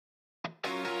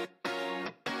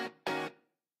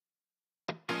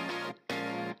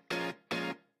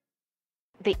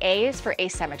The A is for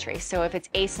asymmetry. So if it's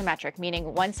asymmetric,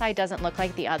 meaning one side doesn't look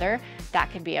like the other, that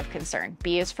can be of concern.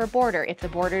 B is for border. If the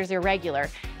border is irregular,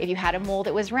 if you had a mole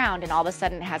that was round and all of a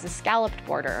sudden it has a scalloped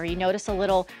border, or you notice a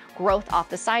little growth off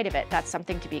the side of it, that's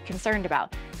something to be concerned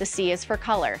about. The C is for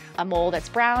color. A mole that's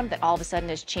brown that all of a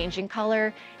sudden is changing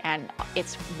color and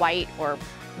it's white or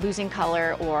losing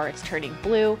color or it's turning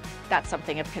blue, that's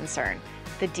something of concern.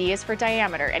 The D is for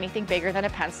diameter, anything bigger than a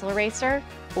pencil eraser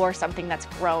or something that's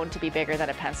grown to be bigger than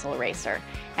a pencil eraser.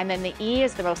 And then the E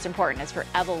is the most important, is for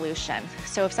evolution.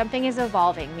 So if something is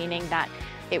evolving, meaning that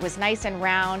it was nice and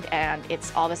round and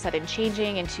it's all of a sudden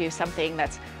changing into something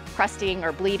that's crusting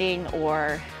or bleeding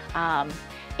or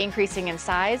increasing in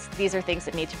size, these are things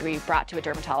that need to be brought to a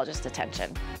dermatologist's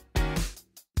attention.